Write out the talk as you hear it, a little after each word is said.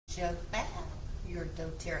Joe Fab, your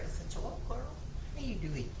Doterra essential oil girl. How you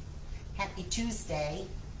doing? Happy Tuesday.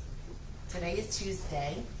 Today is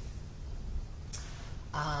Tuesday.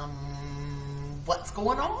 What's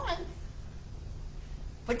going on?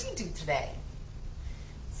 What did you do today?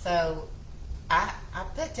 So I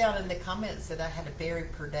put down in the comments that I had a very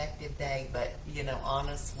productive day, but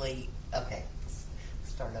honestly, okay,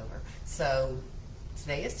 start over. So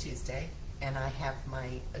today is Tuesday, and I have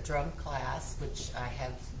my drum class, which I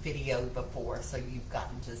have videoed before, so you've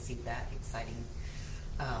gotten to see that exciting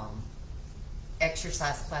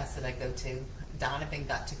exercise class that I go to. Donovan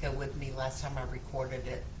got to go with me last time I recorded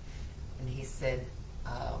it, and he said,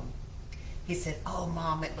 "Oh,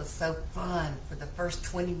 Mom, it was so fun for the first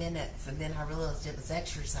 20 minutes, and then I realized it was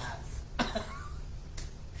exercise."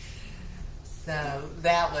 So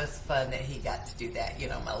that was fun that he got to do that.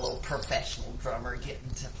 My little professional drummer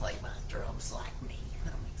getting to play my drums like me.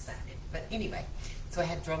 I'm excited. But anyway, so I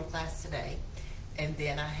had drum class today, and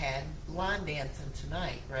then I had line dancing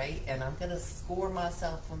tonight, right? And I'm going to score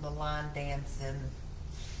myself on the line dancing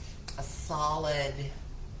a solid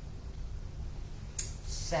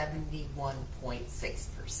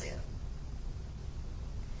 71.6%.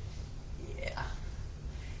 Yeah.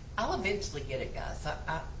 I'll eventually get it, guys.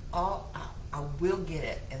 I will get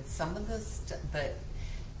it. And some of this, but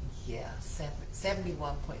yeah,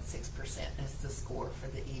 71.6% is the score for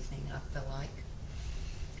the evening, I feel like.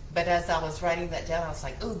 But as I was writing that down, I was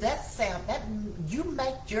like, "Oh, that you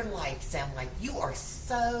make your life sound like you are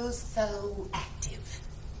so active,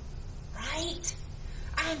 right?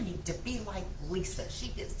 I need to be like Lisa. She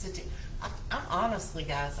gets to do." I'm honestly,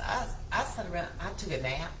 guys, I sat around. I took a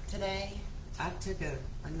nap today. I took a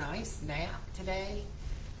nice nap today.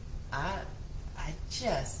 I've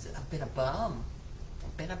been a bum.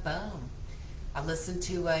 I've been a bum. I listened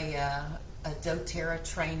to a Doterra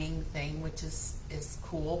training thing, which is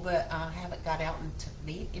cool, but I haven't got out and to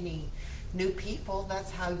meet any new people.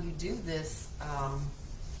 That's how you do this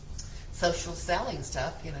social selling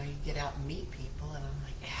stuff. You get out and meet people, and I'm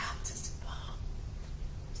like, yeah, just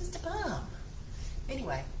a bum.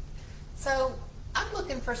 Anyway, so I'm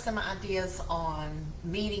looking for some ideas on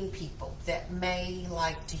meeting people that may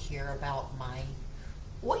like to hear about my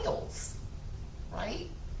oils, right?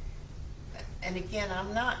 And again,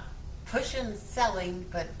 I'm not pushing selling,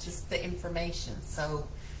 but just the information. So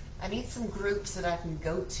I need some groups that I can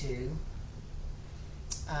go to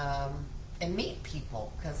and meet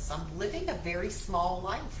people, because I'm living a very small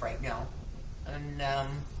life right now, and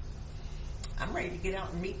I'm ready to get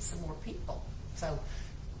out and meet some more people. So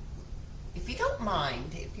if you don't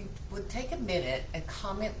mind, if you would take a minute and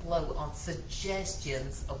comment below on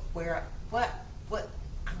suggestions of what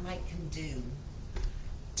I might can do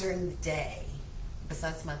during the day,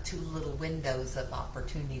 besides my two little windows of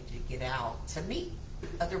opportunity to get out to meet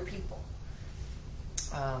other people.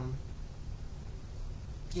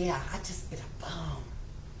 Yeah, I just been a bum.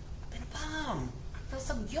 I've been a bum. I feel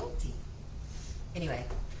so guilty. Anyway,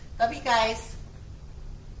 love you guys.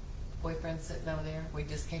 Boyfriend's sitting over there. We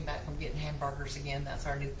just came back from getting hamburgers again. That's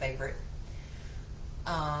our new favorite.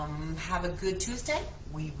 Have a good Tuesday.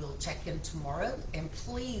 We will check in tomorrow. And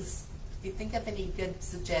please, if you think of any good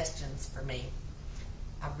suggestions for me,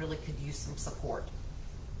 I really could use some support.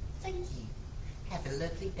 Thank you. Have a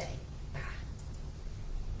lovely day. Bye.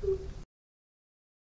 Boop.